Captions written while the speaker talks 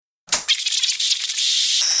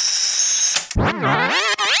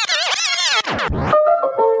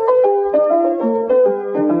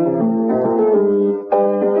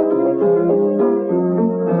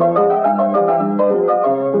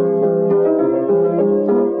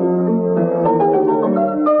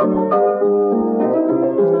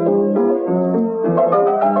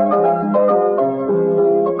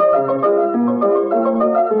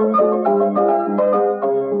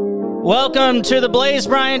Welcome to the Blaze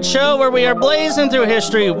Bryant Show, where we are blazing through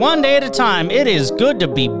history one day at a time. It is good to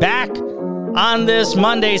be back on this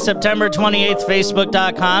Monday, September 28th,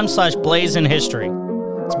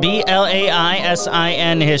 facebook.com/blazinghistory. It's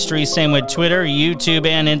BLAISIN history, same with Twitter, YouTube,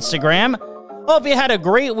 and Instagram. Hope you had a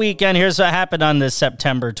great weekend. Here's what happened on this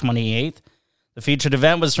September 28th. The featured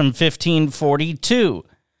event was from 1542.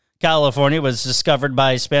 California was discovered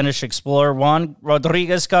by Spanish explorer Juan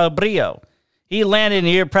Rodriguez Cabrillo. He landed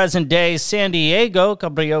near present-day San Diego.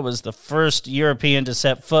 Cabrillo was the first European to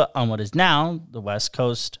set foot on what is now the west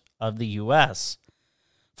coast of the U.S.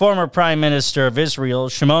 Former Prime Minister of Israel,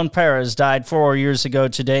 Shimon Peres, died 4 years ago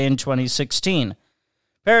today in 2016.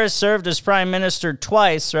 Peres served as Prime Minister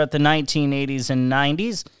twice throughout the 1980s and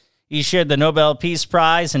 90s. He shared the Nobel Peace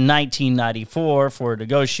Prize in 1994 for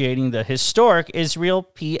negotiating the historic Israel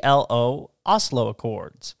PLO Oslo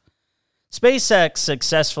Accords. SpaceX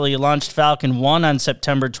successfully launched Falcon 1 on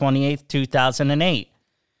September 28, 2008.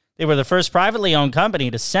 They were the first privately owned company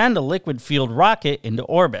to send a liquid-fueled rocket into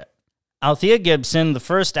orbit. Althea Gibson, the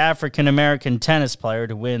first African-American tennis player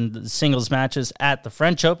to win the singles matches at the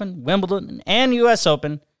French Open, Wimbledon, and U.S.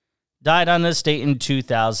 Open, died on this date in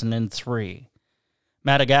 2003.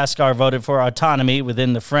 Madagascar voted for autonomy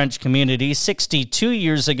within the French community 62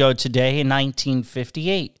 years ago today in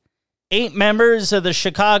 1958. 8 members of the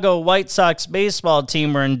Chicago White Sox baseball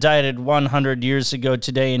team were indicted 100 years ago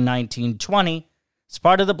today in 1920 as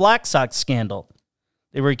part of the Black Sox scandal.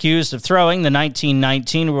 They were accused of throwing the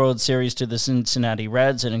 1919 World Series to the Cincinnati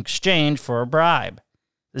Reds in exchange for a bribe.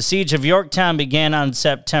 The Siege of Yorktown began on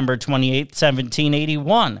September 28,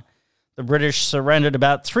 1781. The British surrendered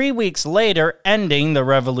about 3 weeks later, ending the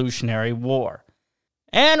Revolutionary War.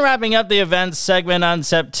 And wrapping up the events segment on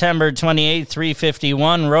September 28,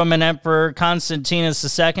 351, Roman Emperor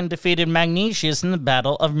Constantinus II defeated Magnentius in the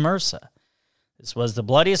Battle of Mursa. This was the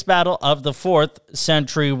bloodiest battle of the 4th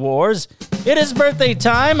century wars. It is birthday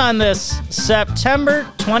time on this September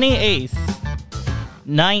 28th,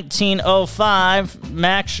 1905.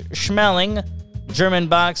 Max Schmeling, German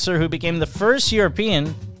boxer who became the first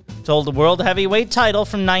European to hold the world heavyweight title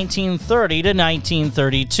from 1930 to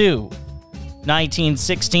 1932.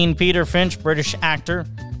 1916, Peter Finch, British actor,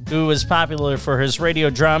 who was popular for his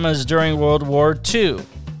radio dramas during World War II.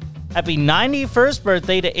 Happy 91st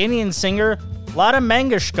birthday to Indian singer Lata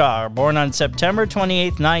Mangeshkar, born on September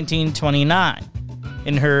 28, 1929.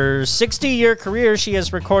 In her 60-year career, she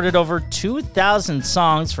has recorded over 2,000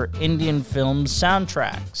 songs for Indian film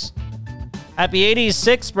soundtracks. Happy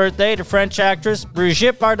 86th birthday to French actress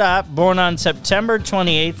Brigitte Bardot, born on September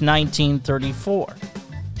 28, 1934.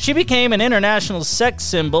 She became an international sex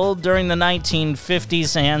symbol during the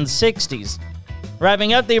 1950s and 60s.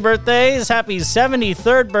 Wrapping up the birthdays, happy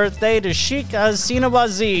 73rd birthday to Sheikh Hasina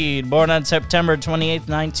Wazid, born on September 28,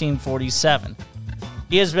 1947.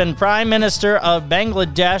 He has been Prime Minister of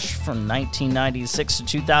Bangladesh from 1996 to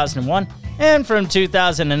 2001, and from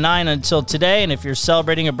 2009 until today. And if you're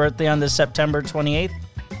celebrating a birthday on this September 28th,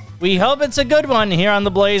 we hope it's a good one here on the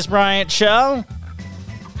Blaze Bryant Show.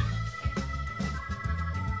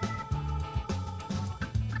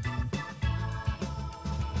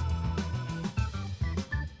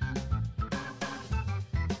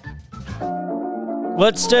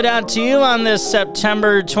 What stood out to you on this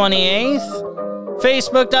September 28th?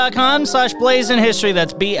 Facebook.com/blazinghistory.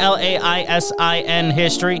 That's BLAISIN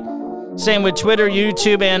history. Same with Twitter,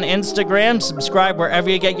 YouTube, and Instagram. Subscribe wherever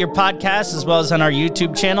you get your podcasts, as well as on our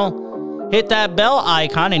YouTube channel. Hit that bell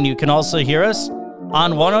icon, and you can also hear us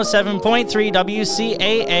on 107.3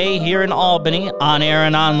 WCAA here in Albany, on air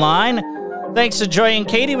and online. Thanks to Joy and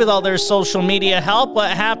Katie with all their social media help. What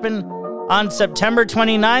happened on September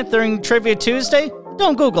 29th during Trivia Tuesday?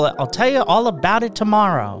 Don't Google it. I'll tell you all about it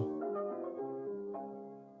tomorrow.